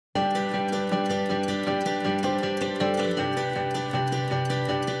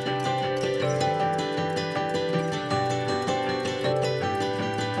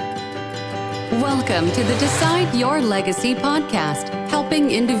Welcome to the Decide Your Legacy podcast,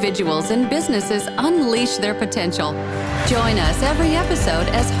 helping individuals and businesses unleash their potential. Join us every episode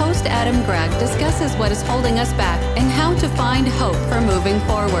as host Adam Gregg discusses what is holding us back and how to find hope for moving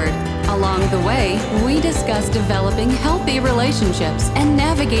forward. Along the way, we discuss developing healthy relationships and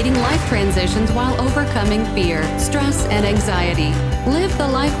navigating life transitions while overcoming fear, stress, and anxiety. Live the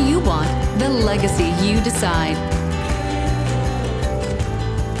life you want, the legacy you decide.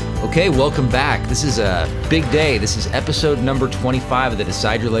 Okay, welcome back. This is a big day. This is episode number 25 of the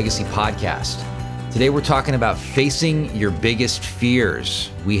Decide Your Legacy podcast. Today we're talking about facing your biggest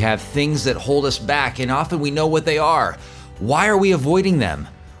fears. We have things that hold us back, and often we know what they are. Why are we avoiding them?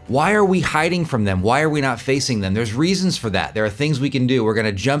 Why are we hiding from them? Why are we not facing them? There's reasons for that. There are things we can do. We're going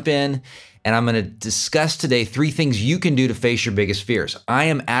to jump in, and I'm going to discuss today 3 things you can do to face your biggest fears. I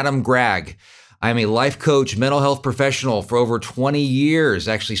am Adam Gregg. I'm a life coach, mental health professional for over 20 years.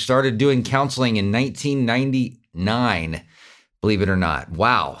 Actually started doing counseling in 1999, believe it or not.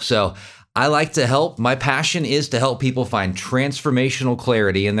 Wow. So I like to help. My passion is to help people find transformational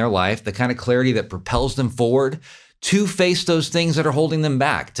clarity in their life, the kind of clarity that propels them forward to face those things that are holding them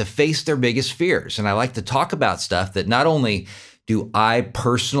back, to face their biggest fears. And I like to talk about stuff that not only do I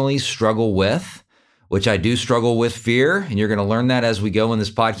personally struggle with, which I do struggle with fear, and you're going to learn that as we go in this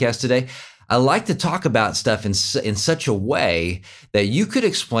podcast today. I like to talk about stuff in such a way that you could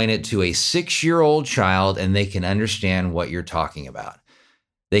explain it to a 6-year-old child and they can understand what you're talking about.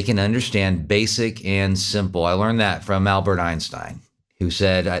 They can understand basic and simple. I learned that from Albert Einstein, who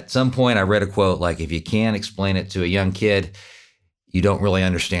said at some point, I read a quote like, if you can't explain it to a young kid, you don't really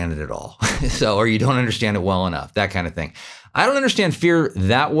understand it at all. Or you don't understand it well enough, that kind of thing. I don't understand fear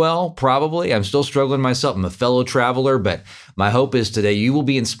that well, probably. I'm still struggling myself. I'm a fellow traveler, but my hope is today you will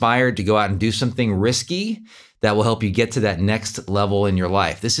be inspired to go out and do something risky that will help you get to that next level in your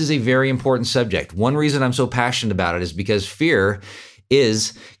life. This is a very important subject. One reason I'm so passionate about it is because fear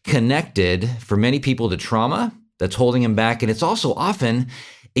is connected for many people to trauma that's holding them back. And it's also often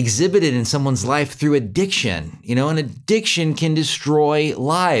exhibited in someone's life through addiction. And addiction can destroy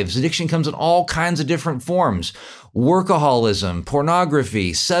lives. Addiction comes in all kinds of different forms. Workaholism,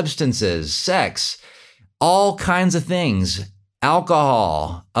 pornography, substances, sex, all kinds of things.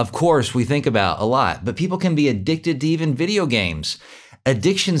 Alcohol, of course, we think about a lot, but people can be addicted to even video games.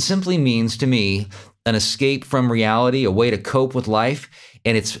 Addiction simply means to me an escape from reality, a way to cope with life,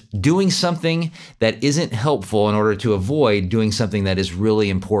 and it's doing something that isn't helpful in order to avoid doing something that is really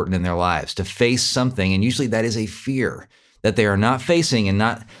important in their lives, to face something, and usually that is a fear that they are not facing and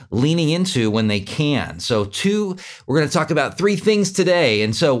not leaning into when they can. So we're going to talk about 3 things today.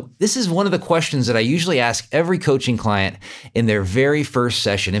 And so this is one of the questions that I usually ask every coaching client in their very first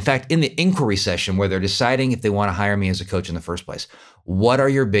session. In fact, in the inquiry session where they're deciding if they want to hire me as a coach in the first place. What are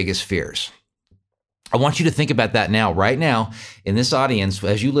your biggest fears? I want you to think about that now, right now, in this audience,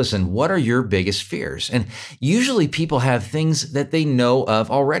 as you listen, what are your biggest fears? And usually people have things that they know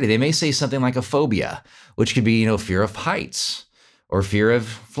of already. They may say something like a phobia, which could be, fear of heights, or fear of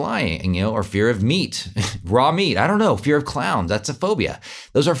flying, or fear of meat, raw meat. I don't know, fear of clowns. That's a phobia.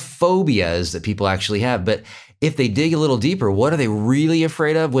 Those are phobias that people actually have. But if they dig a little deeper, what are they really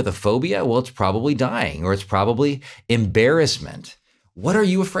afraid of with a phobia? Well, it's probably dying, or it's probably embarrassment. What are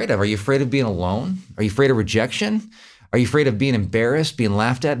you afraid of? Are you afraid of being alone? Are you afraid of rejection? Are you afraid of being embarrassed, being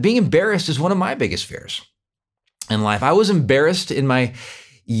laughed at? Being embarrassed is one of my biggest fears in life. I was embarrassed in my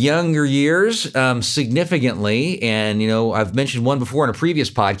younger years significantly. And, I've mentioned one before in a previous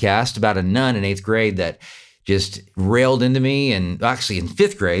podcast about a nun in 8th grade that just railed into me. And actually in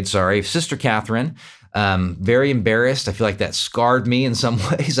 5th grade, Sister Catherine. Very embarrassed. I feel like that scarred me in some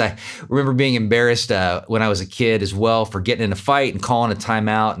ways. I remember being embarrassed when I was a kid as well for getting in a fight and calling a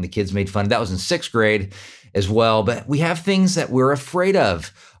timeout, and the kids made fun. That was in 6th grade as well. But we have things that we're afraid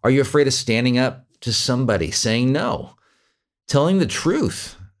of. Are you afraid of standing up to somebody, saying no, telling the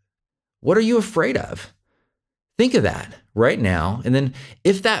truth? What are you afraid of? Think of that right now. And then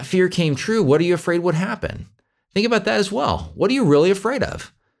if that fear came true, what are you afraid would happen? Think about that as well. What are you really afraid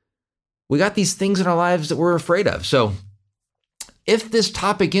of? We got these things in our lives that we're afraid of. So if this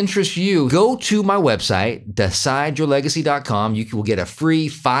topic interests you, go to my website, decideyourlegacy.com. You will get a free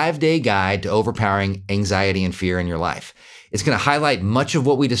 5-day guide to overpowering anxiety and fear in your life. It's going to highlight much of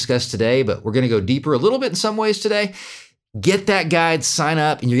what we discussed today, but we're going to go deeper a little bit in some ways today. Get that guide, sign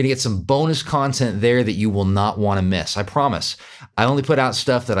up, and you're going to get some bonus content there that you will not want to miss. I promise. I only put out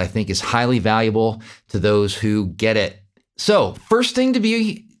stuff that I think is highly valuable to those who get it. So first thing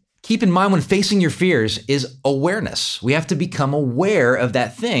to keep in mind when facing your fears is awareness. We have to become aware of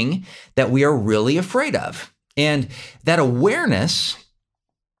that thing that we are really afraid of. And that awareness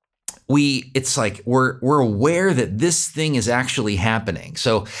it's like we're aware that this thing is actually happening.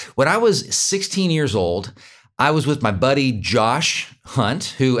 So when I was 16 years old, I was with my buddy Josh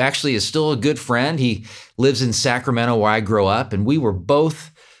Hunt, who actually is still a good friend. He lives in Sacramento where I grew up, and we were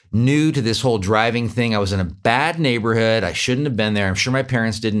both new to this whole driving thing. I was in a bad neighborhood. I shouldn't have been there. I'm sure my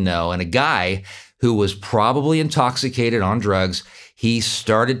parents didn't know. And a guy who was probably intoxicated on drugs, he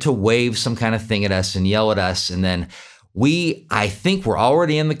started to wave some kind of thing at us and yell at us. And then I think we're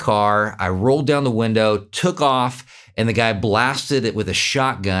already in the car. I rolled down the window, took off, and the guy blasted it with a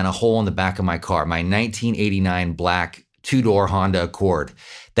shotgun, a hole in the back of my car, my 1989 black two-door Honda Accord.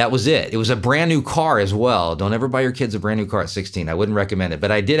 That was it. It was a brand new car as well. Don't ever buy your kids a brand new car at 16. I wouldn't recommend it,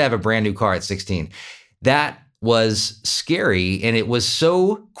 but I did have a brand new car at 16. That was scary, and it was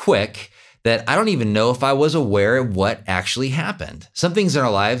so quick that I don't even know if I was aware of what actually happened. Some things in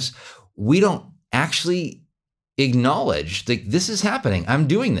our lives, we don't actually acknowledge that this is happening. I'm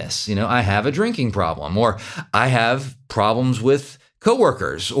doing this. I have a drinking problem, or I have problems with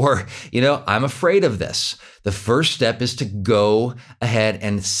coworkers, or, I'm afraid of this. The first step is to go ahead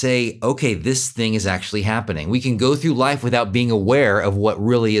and say, okay, this thing is actually happening. We can go through life without being aware of what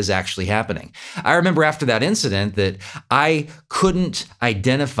really is actually happening. I remember after that incident that I couldn't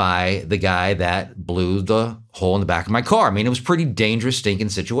identify the guy that blew the hole in the back of my car. I mean, it was a pretty dangerous, stinking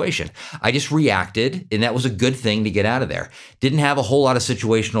situation. I just reacted, and that was a good thing to get out of there. Didn't have a whole lot of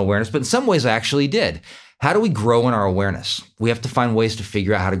situational awareness, but in some ways I actually did. How do we grow in our awareness? We have to find ways to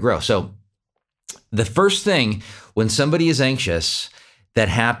figure out how to grow. So the first thing when somebody is anxious that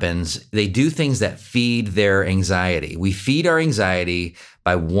happens, they do things that feed their anxiety. We feed our anxiety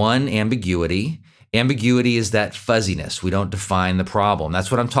by one, ambiguity. Ambiguity is that fuzziness. We don't define the problem. That's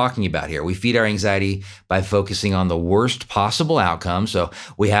what I'm talking about here. We feed our anxiety by focusing on the worst possible outcome. So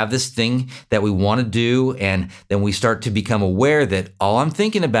we have this thing that we want to do, and then we start to become aware that all I'm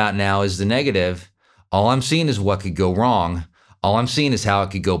thinking about now is the negative. All I'm seeing is what could go wrong. All I'm seeing is how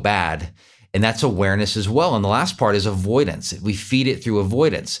it could go bad. And that's awareness as well. And the last part is avoidance. We feed it through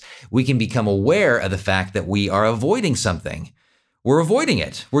avoidance. We can become aware of the fact that we are avoiding something. We're avoiding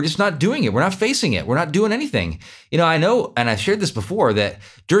it. We're just not doing it. We're not facing it. We're not doing anything. I know, and I shared this before, that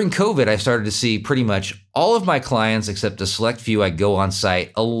during COVID, I started to see pretty much all of my clients, except a select few, I go on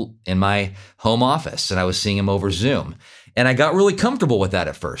site in my home office, and I was seeing them over Zoom. And I got really comfortable with that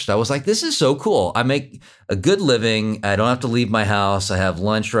at first. I was like, this is so cool. I make a good living. I don't have to leave my house. I have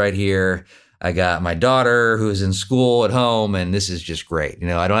lunch right here. I got my daughter who's in school at home, and this is just great.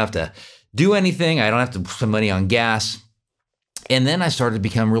 I don't have to do anything. I don't have to spend money on gas. And then I started to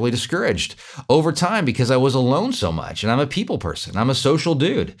become really discouraged over time because I was alone so much. And I'm a people person. I'm a social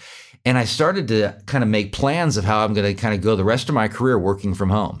dude. And I started to kind of make plans of how I'm going to kind of go the rest of my career working from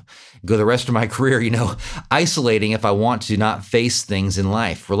home. Go the rest of my career, isolating if I want to not face things in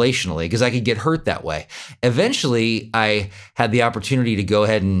life relationally, because I could get hurt that way. Eventually, I had the opportunity to go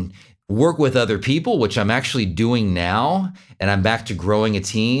ahead and work with other people, which I'm actually doing now. And I'm back to growing a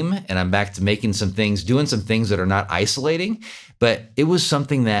team, and I'm back to making some things, doing some things that are not isolating. But it was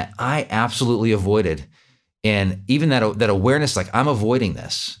something that I absolutely avoided. And even that awareness, like, I'm avoiding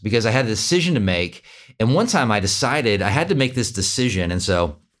this because I had a decision to make. And one time I decided I had to make this decision. And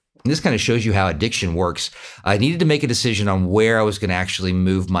so this kind of shows you how addiction works. I needed to make a decision on where I was going to actually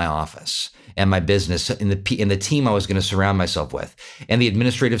move my office and my business and the team I was going to surround myself with, and the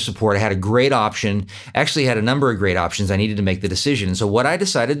administrative support. I had a great option. Actually had a number of great options. I needed to make the decision. And so what I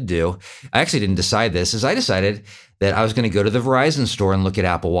decided to do, I actually didn't decide this, is I decided that I was going to go to the Verizon store and look at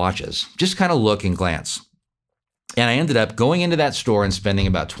Apple Watches, just kind of look and glance. And I ended up going into that store and spending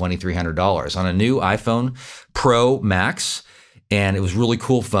about $2,300 on a new iPhone Pro Max. And it was a really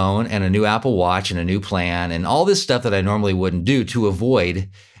cool phone, and a new Apple Watch, and a new plan, and all this stuff that I normally wouldn't do to avoid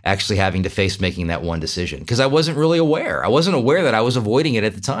actually having to face making that one decision, because I wasn't really aware. I wasn't aware that I was avoiding it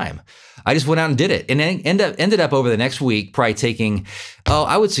at the time. I just went out and did it, and ended up over the next week probably taking,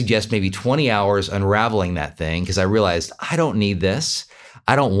 I would suggest maybe 20 hours unraveling that thing, because I realized I don't need this.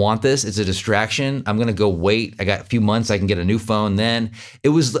 I don't want this. It's a distraction. I'm going to go wait. I got a few months. I can get a new phone then. It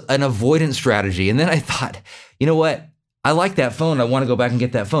was an avoidance strategy. And then I thought, you know what? I like that phone. I want to go back and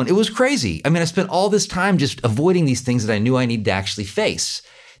get that phone. It was crazy. I mean, I spent all this time just avoiding these things that I knew I needed to actually face,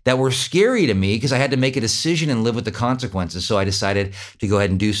 that were scary to me because I had to make a decision and live with the consequences. So I decided to go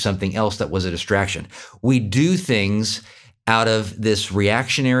ahead and do something else that was a distraction. We do things out of this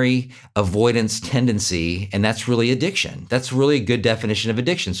reactionary avoidance tendency, and that's really addiction. That's really a good definition of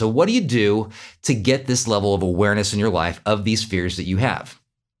addiction. So what do you do to get this level of awareness in your life of these fears that you have?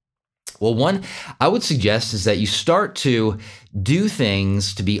 Well, one I would suggest is that you start to do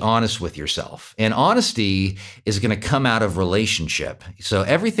things to be honest with yourself. And honesty is going to come out of relationship. So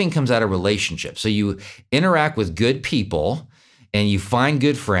everything comes out of relationship. So you interact with good people and you find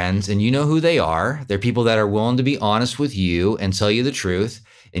good friends and you know who they are. They're people that are willing to be honest with you and tell you the truth.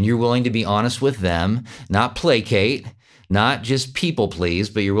 And you're willing to be honest with them, not placate, not just people please,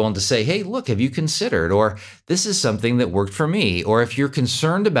 but you're willing to say, hey, look, have you considered? Or this is something that worked for me. Or if you're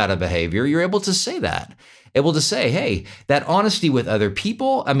concerned about a behavior, you're able to say that. Able to say, hey, that honesty with other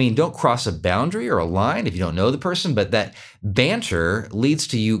people, don't cross a boundary or a line if you don't know the person, but that banter leads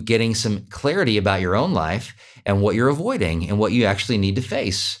to you getting some clarity about your own life and what you're avoiding and what you actually need to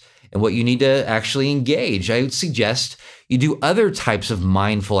face and what you need to actually engage. I would suggest you do other types of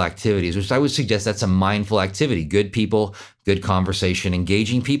mindful activities, which I would suggest that's a mindful activity. Good people, good conversation,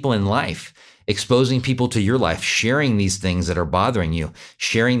 engaging people in life, exposing people to your life, sharing these things that are bothering you,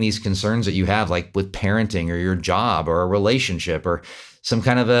 sharing these concerns that you have, like with parenting or your job or a relationship or some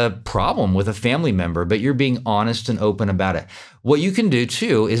kind of a problem with a family member, but you're being honest and open about it. What you can do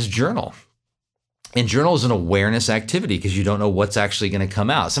too is journal. And journal is an awareness activity because you don't know what's actually going to come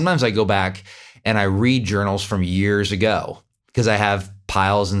out. Sometimes I go back and I read journals from years ago because I have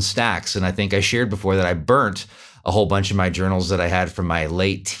piles and stacks. And I think I shared before that I burnt a whole bunch of my journals that I had from my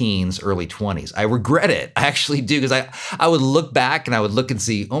late teens, early 20s. I regret it. I actually do, because I would look back and I would look and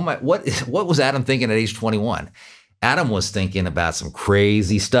see, what was Adam thinking at age 21? Adam was thinking about some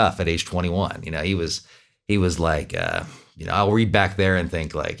crazy stuff at age 21. He was like, I'll read back there and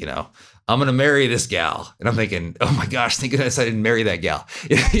think like, I'm going to marry this gal. And I'm thinking, oh my gosh, thank goodness I didn't marry that gal.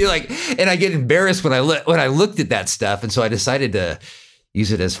 You're like, and I get embarrassed when I looked at that stuff. And so I decided to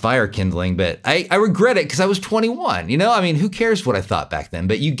use it as fire kindling, but I regret it because I was 21. Who cares what I thought back then?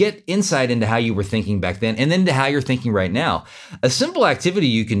 But you get insight into how you were thinking back then and then to how you're thinking right now. A simple activity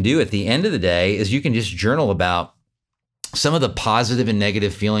you can do at the end of the day is you can just journal about some of the positive and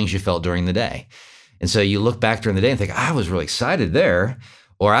negative feelings you felt during the day. And so you look back during the day and think, I was really excited there,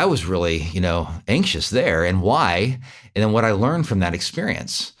 or I was really, anxious there, and why, and then what I learned from that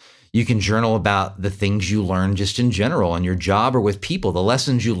experience. You can journal about the things you learned just in general in your job or with people, the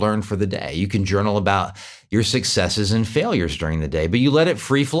lessons you learned for the day. You can journal about your successes and failures during the day, but you let it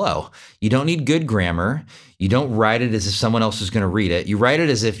free flow. You don't need good grammar. You don't write it as if someone else is going to read it. You write it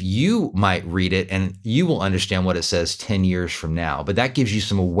as if you might read it and you will understand what it says 10 years from now. But that gives you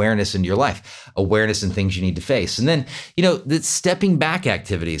some awareness into your life, awareness in things you need to face. And then, the stepping back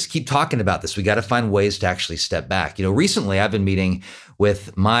activities. Keep talking about this. We got to find ways to actually step back. Recently I've been meeting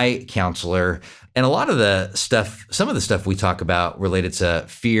with my counselor, and a lot of the stuff, some of the stuff we talk about related to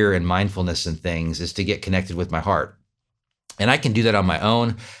fear and mindfulness and things is to get connected with my heart. And I can do that on my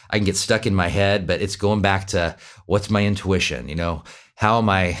own. I can get stuck in my head, but it's going back to what's my intuition? How am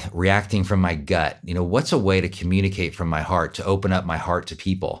I reacting from my gut? What's a way to communicate from my heart, to open up my heart to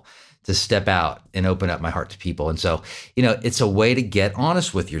people, to step out and open up my heart to people. And so, it's a way to get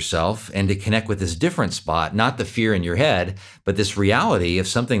honest with yourself and to connect with this different spot, not the fear in your head, but this reality of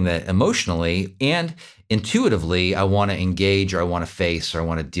something that emotionally and intuitively I want to engage or I want to face or I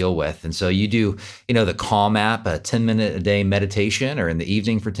want to deal with. And so you do, the Calm app, a 10-minute a day meditation, or in the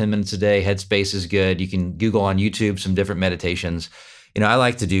evening for 10 minutes a day. Headspace is good. You can Google on YouTube some different meditations. I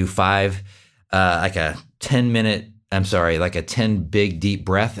like to do like a 10 big deep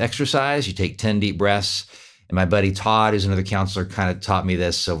breath exercise. You take 10 deep breaths. And my buddy Todd, who's another counselor, kind of taught me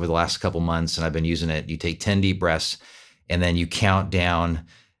this over the last couple months, and I've been using it. You take 10 deep breaths and then you count down.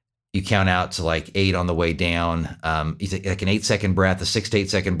 You count out to like 8 on the way down. You take like an 8-second breath, a 6 to 8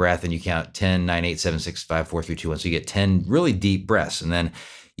 second breath, and you count 10, 9, 8, 7, 6, 5, 4, 3, 2, 1. So you get 10 really deep breaths. And then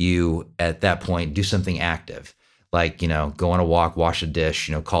you, at that point, do something active. Like, go on a walk, wash a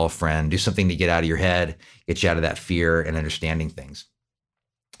dish, call a friend, do something to get out of your head, get you out of that fear and understanding things.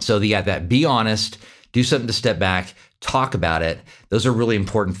 So you got that, be honest, do something to step back, talk about it. Those are really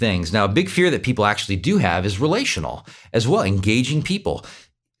important things. Now, a big fear that people actually do have is relational as well, engaging people,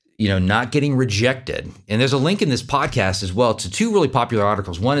 not getting rejected. And there's a link in this podcast as well to 2 really popular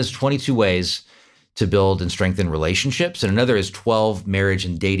articles. One is 22 ways to build and strengthen relationships, and another is 12 marriage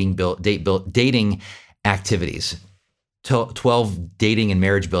and dating activities, 12 dating and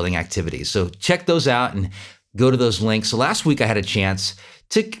marriage building activities. So check those out and go to those links. So last week I had a chance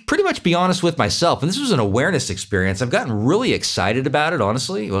to pretty much be honest with myself. And this was an awareness experience. I've gotten really excited about it,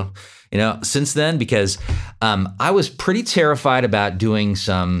 honestly. Well, since then, because I was pretty terrified about doing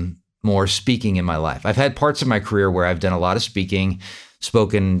some more speaking in my life. I've had parts of my career where I've done a lot of speaking,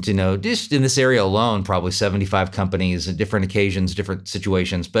 spoken to, just in this area alone, probably 75 companies at different occasions, different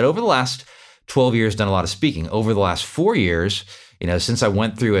situations. But over the last 12 years, done a lot of speaking. Over the last 4 years, Since I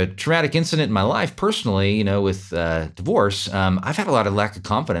went through a traumatic incident in my life personally, with divorce, I've had a lot of lack of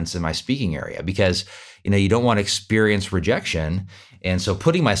confidence in my speaking area because, you don't want to experience rejection. And so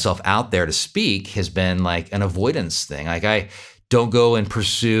putting myself out there to speak has been like an avoidance thing. Like I don't go and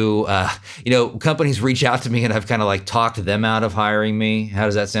pursue, companies reach out to me and I've kind of like talked them out of hiring me. How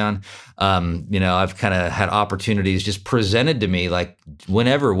does that sound? I've kind of had opportunities just presented to me like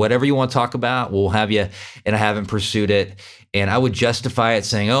whatever you want to talk about, we'll have you. And I haven't pursued it. And I would justify it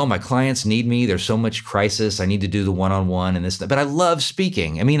saying, oh, my clients need me. There's so much crisis. I need to do the one-on-one and this. But I love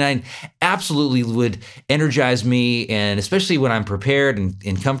speaking. I mean, I absolutely would energize me, and especially when I'm prepared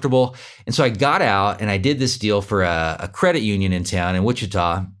and comfortable. And so I got out and I did this deal for a credit union in town in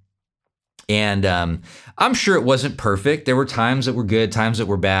Wichita. And I'm sure it wasn't perfect. There were times that were good, times that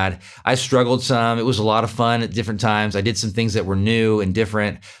were bad. I struggled some. It was a lot of fun at different times. I did some things that were new and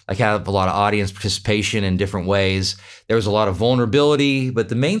different, like have a lot of audience participation in different ways. There was a lot of vulnerability. But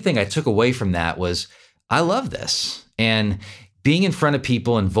the main thing I took away from that was I love this. And being in front of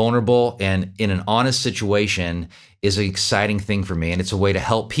people and vulnerable and in an honest situation is an exciting thing for me. And it's a way to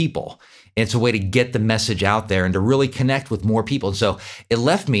help people. And it's a way to get the message out there and to really connect with more people. And so it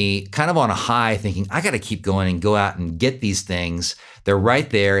left me kind of on a high thinking, I got to keep going and go out and get these things. They're right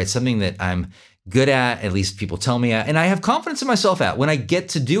there. It's something that I'm good at least people tell me, and I have confidence in myself at. When I get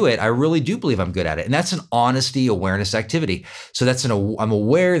to do it, I really do believe I'm good at it. And that's an honesty awareness activity. So I'm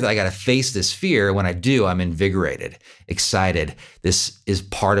aware that I got to face this fear. When I do, I'm invigorated, excited. This is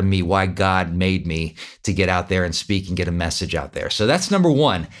part of me, why God made me to get out there and speak and get a message out there. So that's number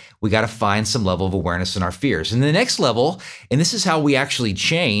one. We got to find some level of awareness in our fears. And the next level, and this is how we actually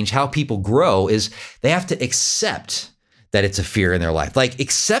change, how people grow, is they have to accept that it's a fear in their life. Like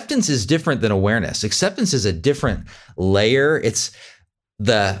acceptance is different than awareness. Acceptance is a different layer. It's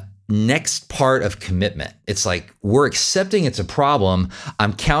the next part of commitment. It's like we're accepting it's a problem.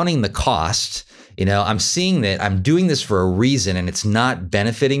 I'm counting the cost. I'm seeing that I'm doing this for a reason and it's not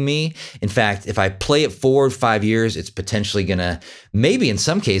benefiting me. In fact, if I play it forward 5 years, it's potentially gonna, maybe in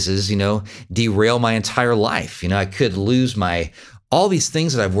some cases, derail my entire life. I could lose all these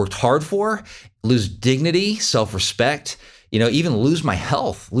things that I've worked hard for, lose dignity, self-respect, even lose my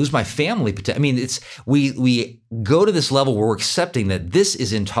health, lose my family. I mean, we go to this level where we're accepting that this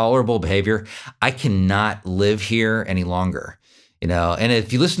is intolerable behavior. I cannot live here any longer, And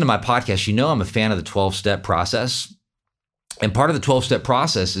if you listen to my podcast, I'm a fan of the 12-step process. And part of the 12-step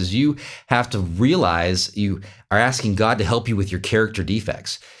process is you have to realize you are asking God to help you with your character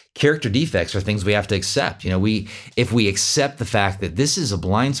defects. Character defects are things we have to accept. If we accept the fact that this is a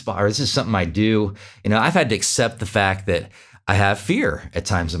blind spot or this is something I do, I've had to accept the fact that I have fear at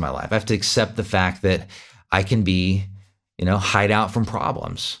times in my life. I have to accept the fact that I can be, hide out from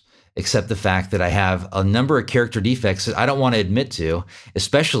problems. Accept the fact that I have a number of character defects that I don't want to admit to,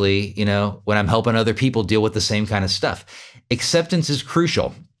 especially, when I'm helping other people deal with the same kind of stuff. Acceptance is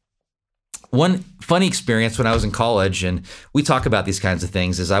crucial. One funny experience when I was in college, and we talk about these kinds of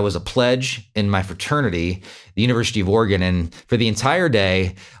things, is I was a pledge in my fraternity, the University of Oregon, and for the entire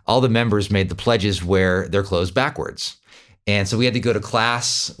day, all the members made the pledges wear their clothes backwards. And so we had to go to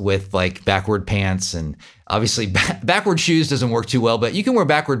class with like backward pants, and obviously backward shoes doesn't work too well, but you can wear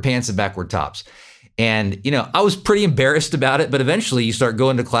backward pants and backward tops. And, I was pretty embarrassed about it, but eventually you start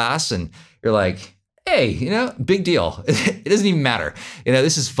going to class and you're like, hey, big deal. It doesn't even matter.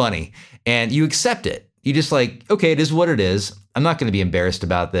 This is funny. And you accept it. You just like, okay, it is what it is. I'm not going to be embarrassed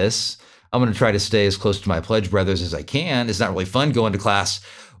about this. I'm going to try to stay as close to my pledge brothers as I can. It's not really fun going to class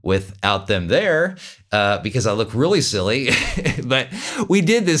without them there because I look really silly. But we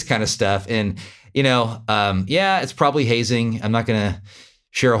did this kind of stuff. And, it's probably hazing. I'm not going to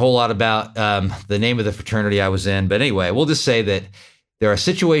share a whole lot about the name of the fraternity I was in. But anyway, we'll just say that there are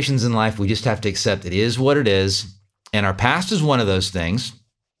situations in life we just have to accept it is what it is. And our past is one of those things.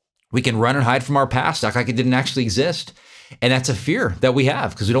 We can run and hide from our past, act like it didn't actually exist. And that's a fear that we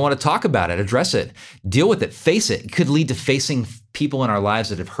have because we don't want to talk about it, address it, deal with it, face it. It could lead to facing people in our lives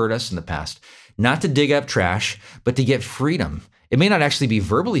that have hurt us in the past. Not to dig up trash, but to get freedom. It may not actually be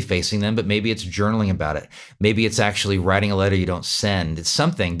verbally facing them, but maybe it's journaling about it. Maybe it's actually writing a letter you don't send. It's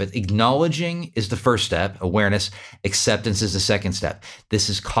something, but acknowledging is the first step. Awareness, acceptance is the second step. This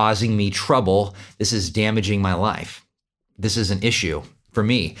is causing me trouble. This is damaging my life. This is an issue for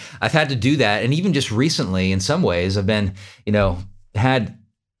me. I've had to do that. And even just recently, in some ways, I've been, had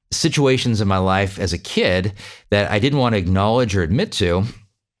situations in my life as a kid that I didn't want to acknowledge or admit to.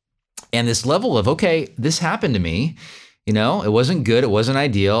 And this level of, okay, this happened to me. It wasn't good. It wasn't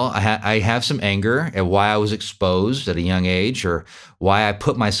ideal. I have some anger at why I was exposed at a young age or why I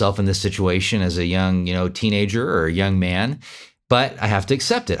put myself in this situation as a young, teenager or a young man. but I have to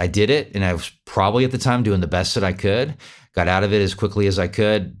accept it. I did it, and I was probably at the time doing the best that I could, got out of it as quickly as I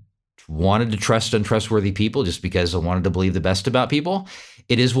could, wanted to trust untrustworthy people just because I wanted to believe the best about people.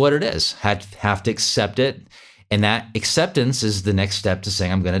 It is what it is. Have to accept it. And that acceptance is the next step to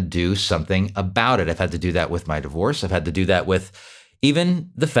saying, I'm going to do something about it. I've had to do that with my divorce. I've had to do that with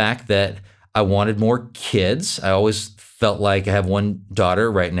even the fact that I wanted more kids. I always felt like I have one daughter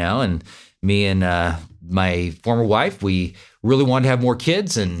right now, and me and my former wife, we really wanted to have more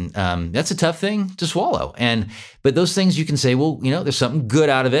kids, and that's a tough thing to swallow. But those things you can say, well, there's something good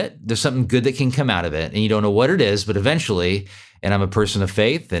out of it. There's something good that can come out of it, and you don't know what it is, but eventually, and I'm a person of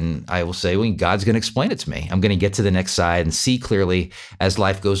faith, and I will say, well, God's going to explain it to me. I'm going to get to the next side and see clearly as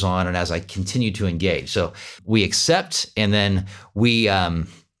life goes on and as I continue to engage. So we accept, and then we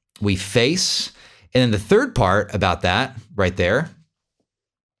face. And then the third part about that right there,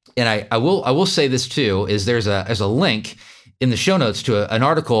 and I will say this too, is there's a link in the show notes to an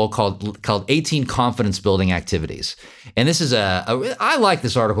article called 18 Confidence Building Activities. And this is I like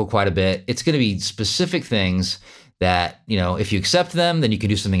this article quite a bit. It's going to be specific things that, if you accept them, then you can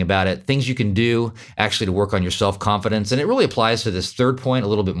do something about it. Things you can do actually to work on your self-confidence. And it really applies to this third point a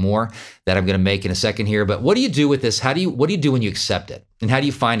little bit more that I'm going to make in a second here. But what do you do with this? What do you do when you accept it? And how do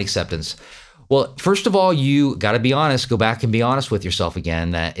you find acceptance? Well, first of all, you got to be honest, go back and be honest with yourself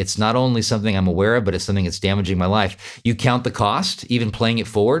again, that it's not only something I'm aware of, but it's something that's damaging my life. You count the cost, even playing it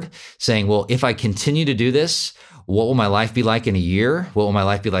forward, saying, well, if I continue to do this, what will my life be like in a year? What will my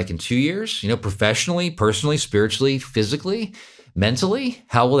life be like in 2 years? Professionally, personally, spiritually, physically, mentally,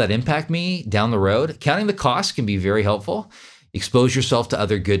 how will that impact me down the road? Counting the cost can be very helpful. Expose yourself to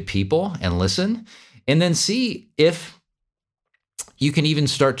other good people and listen, and then see if you can even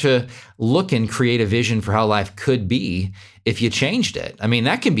start to look and create a vision for how life could be if you changed it. I mean,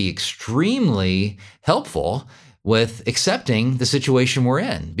 that can be extremely helpful with accepting the situation we're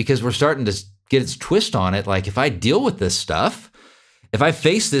in, because we're starting to get its twist on it. Like, if I deal with this stuff, if I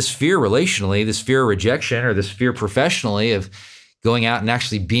face this fear relationally, this fear of rejection, or this fear professionally of going out and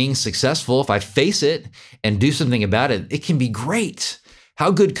actually being successful, if I face it and do something about it, it can be great.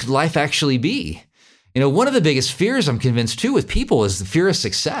 How good could life actually be? One of the biggest fears, I'm convinced too, with people is the fear of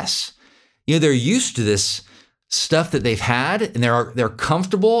success. They're used to this stuff that they've had, and they're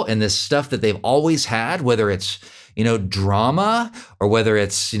comfortable in this stuff that they've always had, whether it's, drama, or whether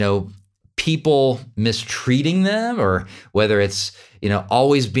it's, people mistreating them, or whether it's,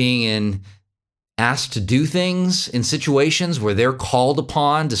 always being asked to do things in situations where they're called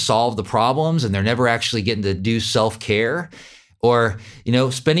upon to solve the problems and they're never actually getting to do self-care, or,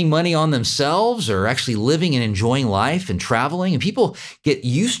 spending money on themselves, or actually living and enjoying life and traveling. And people get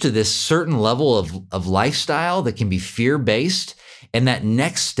used to this certain level of lifestyle that can be fear-based. And that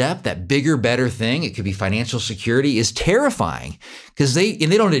next step, that bigger, better thing, it could be financial security, is terrifying, because they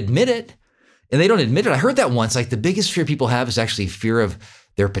don't admit it. And they don't admit it. I heard that once, like, the biggest fear people have is actually fear of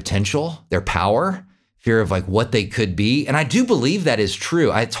their potential, their power, fear of like what they could be. And I do believe that is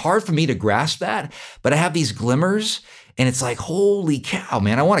true. It's hard for me to grasp that, but I have these glimmers, and it's like, holy cow,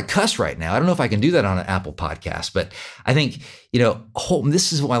 man, I want to cuss right now. I don't know if I can do that on an Apple podcast, but I think,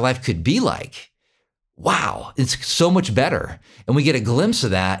 this is what my life could be like. Wow, it's so much better. And we get a glimpse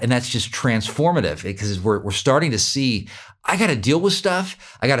of that, and that's just transformative, because we're starting to see, I got to deal with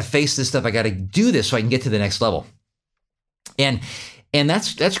stuff. I got to face this stuff. I got to do this so I can get to the next level. And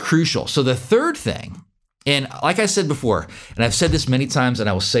that's crucial. So the third thing, and like I said before, and I've said this many times, and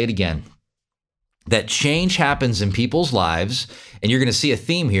I will say it again, that change happens in people's lives, and you're going to see a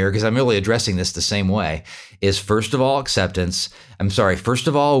theme here, because I'm really addressing this the same way, is first of all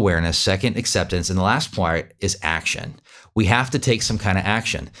awareness, second aceptance, and the last part is action. We have to take some kind of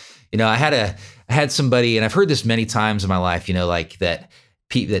action. I had somebody, and I've heard this many times in my life, like that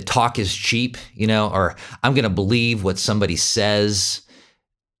talk is cheap, or I'm going to believe what somebody says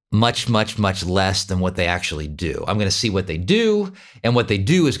much, much, much less than what they actually do. I'm going to see what they do, and what they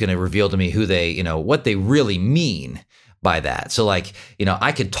do is going to reveal to me who they, what they really mean by that. So like,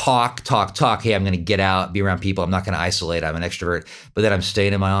 I could talk. Hey, I'm going to get out, be around people. I'm not going to isolate. I'm an extrovert, but then I'm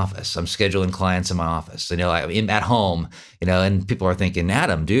staying in my office. I'm scheduling clients in my office, I'm at home, and people are thinking,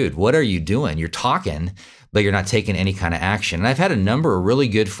 Adam, dude, what are you doing? You're talking, but you're not taking any kind of action. And I've had a number of really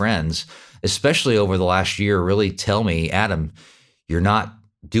good friends, especially over the last year, really tell me, Adam, you're not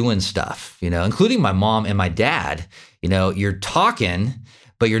doing stuff, including my mom and my dad. You're talking,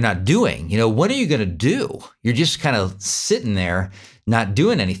 but you're not doing. What are you going to do? You're just kind of sitting there, not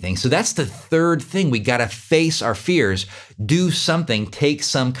doing anything. So that's the third thing. We got to face our fears, do something, take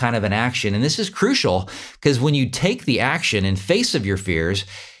some kind of an action. And this is crucial, because when you take the action in face of your fears,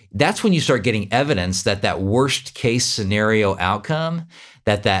 that's when you start getting evidence that worst case scenario outcome,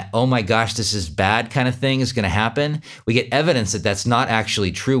 that oh my gosh, this is bad kind of thing is going to happen. We get evidence that that's not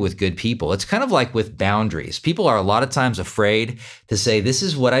actually true with good people. It's kind of like with boundaries. People are a lot of times afraid to say, this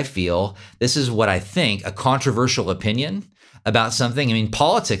is what I feel, this is what I think, a controversial opinion about something. I mean,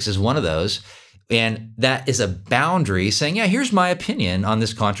 politics is one of those. And that is a boundary saying, yeah, here's my opinion on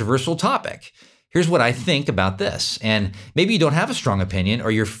this controversial topic. Here's what I think about this. And maybe you don't have a strong opinion or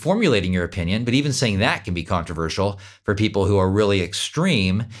you're formulating your opinion, but even saying that can be controversial for people who are really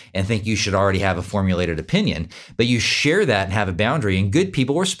extreme and think you should already have a formulated opinion. But you share that and have a boundary, and good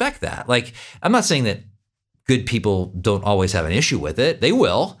people respect that. Like, I'm not saying that good people don't always have an issue with it. They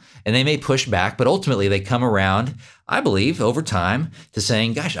will, and they may push back, but ultimately they come around, I believe, over time to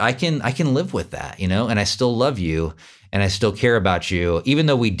saying, gosh, I can live with that, and I still love you. And I still care about you. Even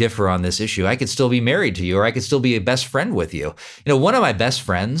though we differ on this issue, I could still be married to you, or I could still be a best friend with you. One of my best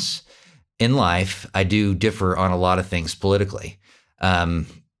friends in life, I do differ on a lot of things politically. And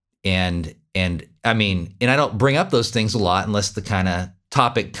I don't bring up those things a lot unless the kind of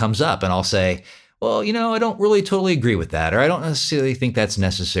topic comes up, and I'll say, well, I don't really totally agree with that, or I don't necessarily think that's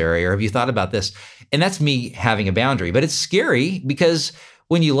necessary, or have you thought about this? And that's me having a boundary. But it's scary because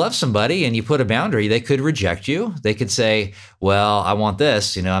when you love somebody and you put a boundary, they could reject you. They could say, well, I want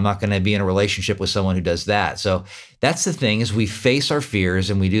this, I'm not going to be in a relationship with someone who does that. So that's the thing, is we face our fears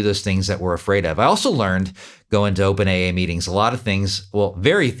and we do those things that we're afraid of. I also learned going to open AA meetings, a lot of things,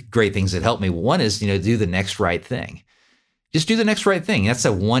 very great things that helped me. One is, do the next right thing. Just do the next right thing. That's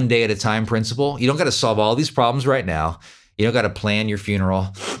a one day at a time principle. You don't got to solve all these problems right now. You don't got to plan your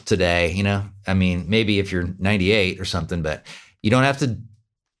funeral today. Maybe if you're 98 or something, but you don't have to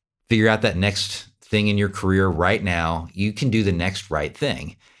figure out that next thing in your career right now. You can do the next right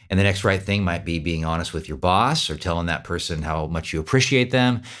thing. And the next right thing might be being honest with your boss, or telling that person how much you appreciate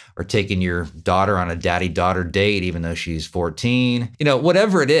them, or taking your daughter on a daddy-daughter date, even though she's 14.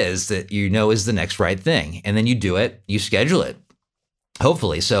 Whatever it is that is the next right thing. And then you do it, you schedule it.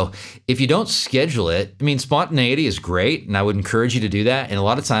 Hopefully. So if you don't schedule it, spontaneity is great, and I would encourage you to do that. And a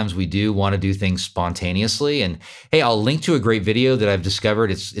lot of times we do want to do things spontaneously. And hey, I'll link to a great video that I've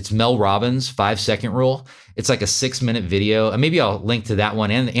discovered. It's Mel Robbins' 5-second rule. It's like a 6-minute video. And maybe I'll link to that one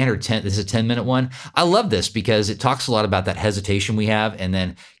and her 10. This is a 10-minute one. I love this because it talks a lot about that hesitation we have, and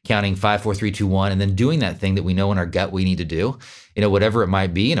then counting 5, 4, 3, 2, 1, and then doing that thing that we know in our gut we need to do. Whatever it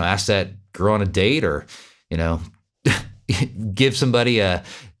might be. Ask that girl on a date, or give somebody a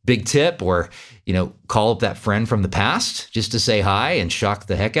big tip, or, call up that friend from the past just to say hi and shock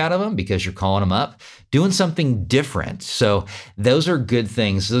the heck out of them because you're calling them up, doing something different. So those are good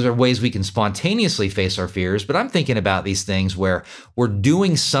things. Those are ways we can spontaneously face our fears. But I'm thinking about these things where we're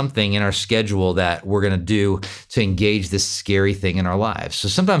doing something in our schedule that we're going to do to engage this scary thing in our lives. So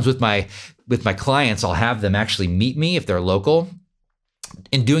sometimes with my clients, I'll have them actually meet me if they're local,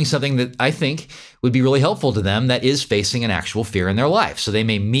 in doing something that I think would be really helpful to them that is facing an actual fear in their life. So they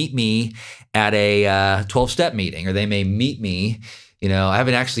may meet me at a 12-step meeting, or they may meet me, I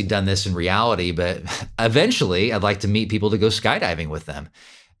haven't actually done this in reality, but eventually I'd like to meet people to go skydiving with them.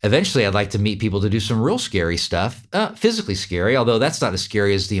 Eventually I'd like to meet people to do some real scary stuff, physically scary, although that's not as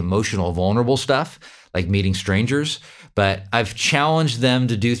scary as the emotional, vulnerable stuff, like meeting strangers. But I've challenged them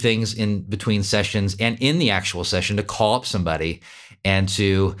to do things in between sessions and in the actual session, to call up somebody and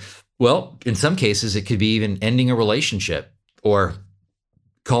to, in some cases, it could be even ending a relationship, or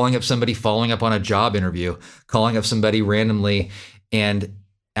calling up somebody, following up on a job interview, calling up somebody randomly and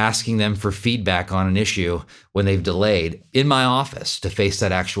asking them for feedback on an issue when they've delayed in my office to face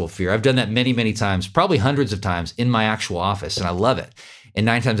that actual fear. I've done that many, many times, probably hundreds of times in my actual office, and I love it. And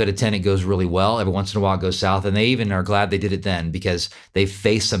 9 times out of 10, it goes really well. Every once in a while it goes south, and they even are glad they did it then because they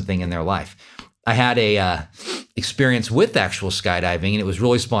faced something in their life. I had a experience with actual skydiving, and it was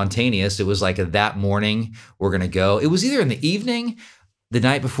really spontaneous. It was like that morning, we're going to go. It was either in the evening, the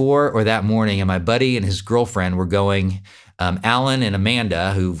night before, or that morning, and my buddy and his girlfriend were going, Alan and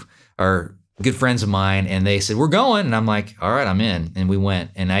Amanda, who are good friends of mine, and they said, we're going. And I'm like, all right, I'm in. And we went,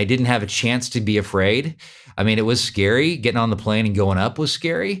 and I didn't have a chance to be afraid. It was scary. Getting on the plane and going up was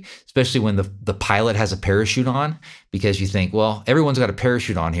scary, especially when the pilot has a parachute on, because you think, well, everyone's got a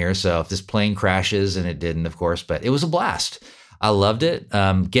parachute on here. So if this plane crashes, and it didn't, of course, but it was a blast. I loved it.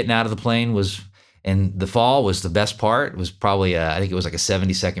 Getting out of the plane and the fall was the best part. It was probably, I think it was like a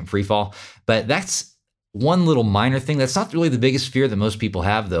 70-second free fall. But that's one little minor thing. That's not really the biggest fear that most people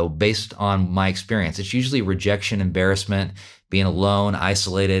have, though, based on my experience. It's usually rejection, embarrassment, being alone,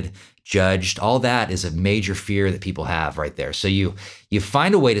 isolated, judged. All that is a major fear that people have right there. So you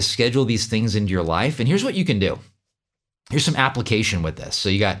find a way to schedule these things into your life. And here's what you can do. here's some application with this. So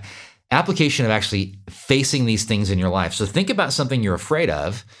you got application of actually facing these things in your life. So think about something you're afraid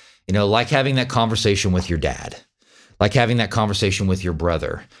of, like having that conversation with your dad, like having that conversation with your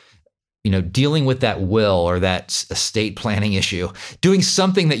brother, dealing with that will or that estate planning issue, doing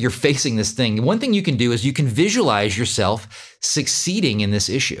something that you're facing this thing. One thing you can do is you can visualize yourself succeeding in this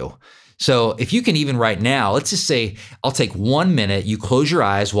issue. So if you can even right now, let's just say I'll take 1 minute, you close your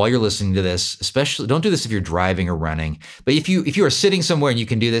eyes while you're listening to this, especially don't do this if you're driving or running, but if you are sitting somewhere and you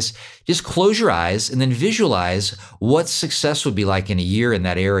can do this, just close your eyes and then visualize what success would be like in a year in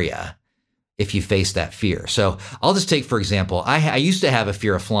that area if you face that fear. So I'll just take, for example, I used to have a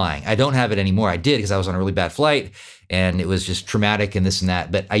fear of flying. I don't have it anymore. I did because I was on a really bad flight and it was just traumatic and this and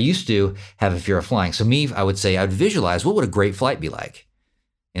that, but I used to have a fear of flying. So I would say I'd visualize what would a great flight be like?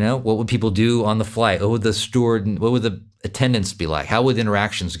 What would people do on the flight? What would the attendants be like? How would the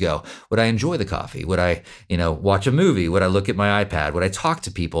interactions go? Would I enjoy the coffee? Would I, watch a movie? Would I look at my iPad? Would I talk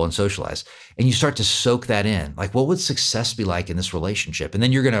to people and socialize? And you start to soak that in. Like, what would success be like in this relationship? And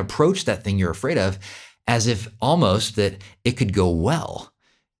then you're going to approach that thing you're afraid of as if almost that it could go well,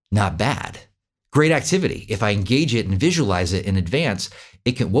 not bad. Great activity. If I engage it and visualize it in advance,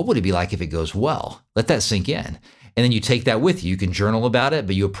 what would it be like if it goes well? Let that sink in. And then you take that with you. You can journal about it,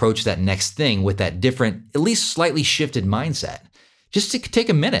 but you approach that next thing with that different, at least slightly shifted mindset. Just to take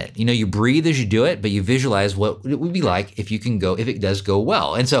a minute. You breathe as you do it, but you visualize what it would be like if it does go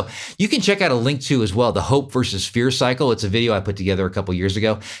well. And so you can check out a link to as well, the hope versus fear cycle. It's a video I put together a couple years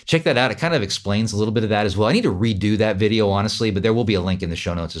ago. Check that out. It kind of explains a little bit of that as well. I need to redo that video, honestly, but there will be a link in the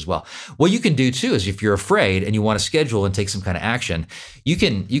show notes as well. What you can do too is if you're afraid and you want to schedule and take some kind of action, you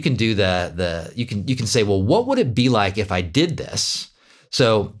can do you can say, well, what would it be like if I did this?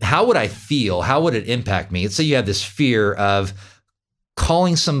 So how would I feel? How would it impact me? Let's say you have this fear of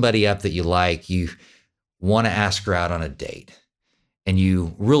calling somebody up that you like, you want to ask her out on a date and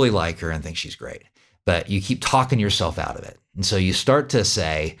you really like her and think she's great, but you keep talking yourself out of it. And so you start to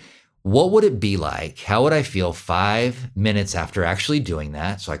say, what would it be like? How would I feel 5 minutes after actually doing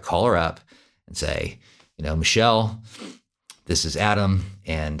that? So I call her up and say, Michelle, this is Adam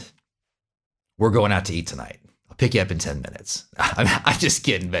and we're going out to eat tonight. I'll pick you up in 10 minutes. I'm just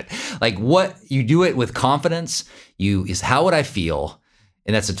kidding, but like what you do it with confidence, how would I feel?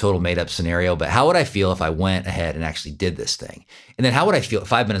 And that's a total made up scenario, but how would I feel if I went ahead and actually did this thing? And then how would I feel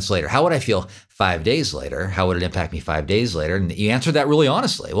 5 minutes later? How would I feel 5 days later? How would it impact me 5 days later? And you answered that really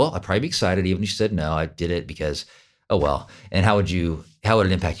honestly. Well, I'd probably be excited even if you said, no, I did it because, oh, well. And how would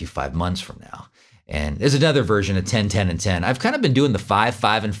it impact you 5 months from now? And there's another version of 10, 10, and 10. I've kind of been doing the 5,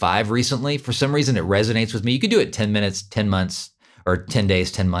 5, and 5 recently. For some reason, it resonates with me. You could do it 10 minutes, 10 months, or 10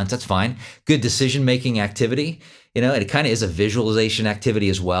 days, 10 months. That's fine. Good decision-making activity. It kind of is a visualization activity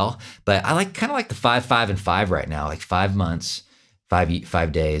as well. But I kind of like the 5, 5, and 5 right now, like 5 months,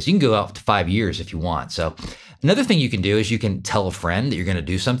 5 days. You can go out to 5 years if you want. So another thing you can do is you can tell a friend that you're going to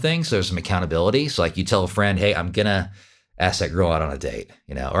do something. So there's some accountability. So like you tell a friend, hey, I'm going to ask that girl out on a date,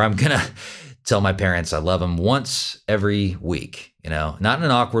 or I'm going to tell my parents I love them once every week, not in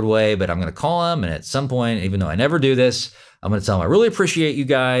an awkward way, but I'm going to call them. And at some point, even though I never do this, I'm going to tell them I really appreciate you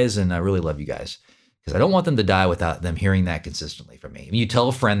guys and I really love you guys because I don't want them to die without them hearing that consistently from me. When you tell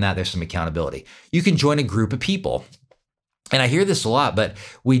a friend that, there's some accountability. You can join a group of people. And I hear this a lot, but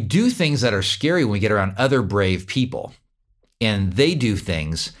we do things that are scary when we get around other brave people. And they do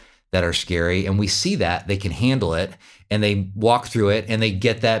things that are scary and we see that they can handle it and they walk through it and they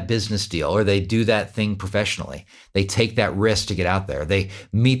get that business deal or they do that thing professionally. They take that risk to get out there. They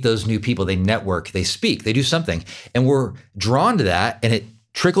meet those new people, they network, they speak, they do something. And we're drawn to that and it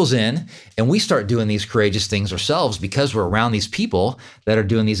trickles in and we start doing these courageous things ourselves because we're around these people that are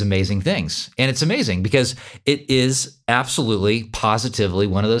doing these amazing things. And it's amazing because it is absolutely, positively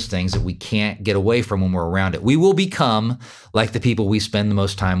one of those things that we can't get away from when we're around it. We will become like the people we spend the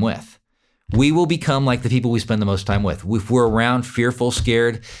most time with. We will become like the people we spend the most time with. If we're around fearful,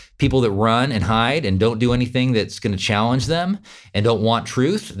 scared people that run and hide and don't do anything that's going to challenge them and don't want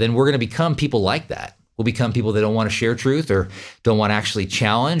truth, then we're going to become people like that. We'll become people that don't want to share truth or don't want to actually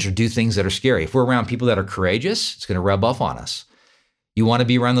challenge or do things that are scary. If we're around people that are courageous, it's going to rub off on us. You want to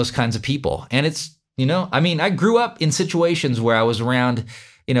be around those kinds of people. And it's, I grew up in situations where I was around,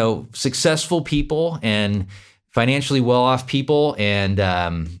 successful people and financially well-off people. And,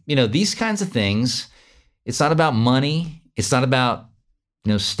 these kinds of things, it's not about money. It's not about,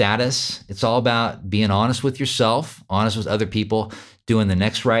 status. It's all about being honest with yourself, honest with other people, doing the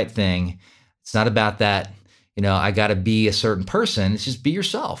next right thing. It's not about that, I got to be a certain person. It's just be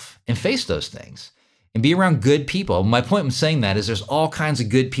yourself and face those things and be around good people. My point in saying that is there's all kinds of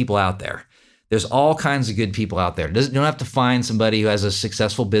good people out there. There's all kinds of good people out there. You don't have to find somebody who has a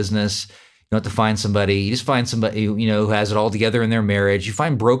successful business. You don't have to find somebody. You just find somebody who has it all together in their marriage. You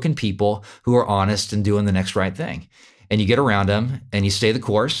find broken people who are honest and doing the next right thing. And you get around them and you stay the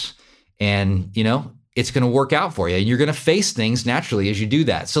course, and it's going to work out for you. And you're going to face things naturally as you do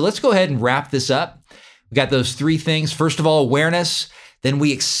that. So let's go ahead and wrap this up. We got those 3 things. First of all, awareness. Then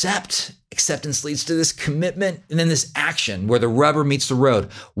we accept. Acceptance leads to this commitment, and then this action where the rubber meets the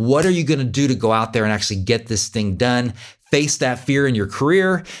road. What are you going to do to go out there and actually get this thing done? Face that fear in your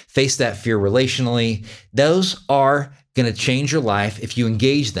career, face that fear relationally. Those are going to change your life if you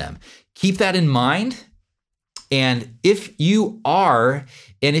engage them. Keep that in mind. And if you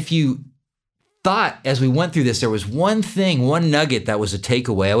thought as we went through this, there was one nugget that was a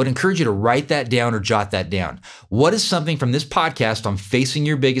takeaway, I would encourage you to write that down or jot that down. What is something from this podcast on facing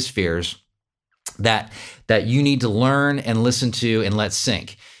your biggest fears that you need to learn and listen to and let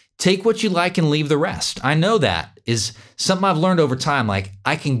sink? Take what you like and leave the rest. I know that is something I've learned over time. Like,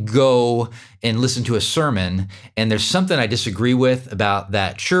 I can go and listen to a sermon and there's something I disagree with about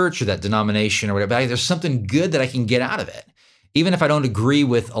that church or that denomination or whatever. There's something good that I can get out of it. Even if I don't agree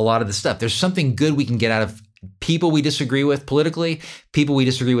with a lot of the stuff, there's something good we can get out of people we disagree with politically, people we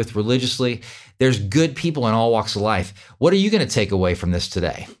disagree with religiously. There's good people in all walks of life. What are you going to take away from this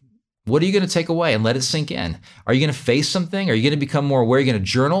today? What are you going to take away and let it sink in? Are you going to face something? Are you going to become more aware? Are you going to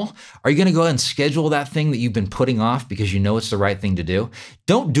journal? Are you going to go ahead and schedule that thing that you've been putting off because you know it's the right thing to do?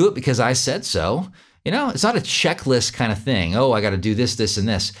 Don't do it because I said so. It's not a checklist kind of thing. Oh, I got to do this, this, and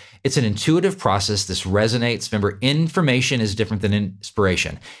this. It's an intuitive process. This resonates. Remember, information is different than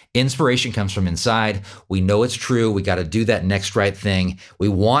inspiration. Inspiration comes from inside. We know it's true. We got to do that next right thing. We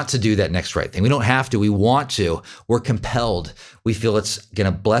want to do that next right thing. We don't have to. We want to. We're compelled. We feel it's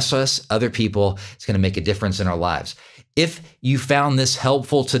going to bless us, other people. It's going to make a difference in our lives. If you found this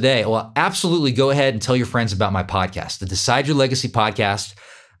helpful today, well, absolutely go ahead and tell your friends about my podcast, the Decide Your Legacy podcast.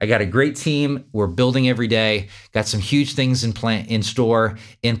 I got a great team. We're building every day. Got some huge things in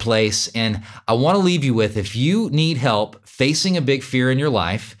place. And I want to leave you with, if you need help facing a big fear in your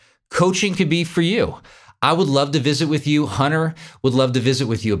life, coaching could be for you. I would love to visit with you. Hunter would love to visit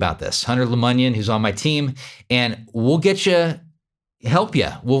with you about this. Hunter Lemunion, who's on my team, and we'll help you.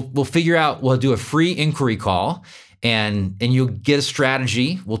 We'll figure out, we'll do a free inquiry call and you'll get a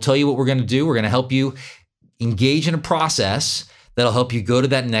strategy. We'll tell you what we're going to do. We're going to help you engage in a process that'll help you go to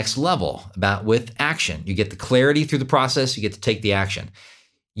that next level with action. You get the clarity through the process. You get to take the action.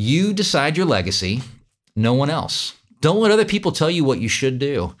 You decide your legacy, no one else. Don't let other people tell you what you should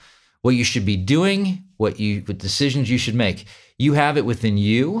do, what you should be doing, what decisions you should make. You have it within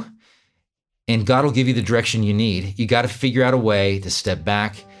you, and God will give you the direction you need. You got to figure out a way to step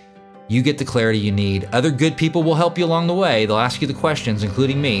back. You get the clarity you need. Other good people will help you along the way. They'll ask you the questions,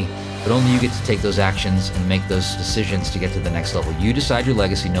 including me, but only you get to take those actions and make those decisions to get to the next level. You decide your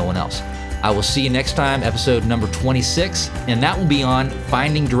legacy, no one else. I will see you next time, episode number 26, and that will be on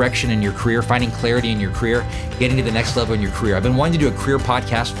finding direction in your career, finding clarity in your career, getting to the next level in your career. I've been wanting to do a career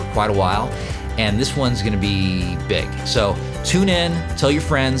podcast for quite a while, and this one's going to be big. So tune in, tell your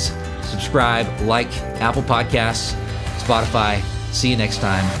friends, subscribe, like Apple Podcasts, Spotify. See you next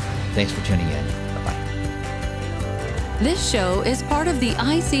time. Thanks for tuning in. Bye-bye. This show is part of the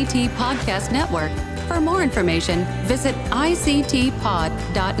ICT Podcast Network. For more information, visit ictpod.net.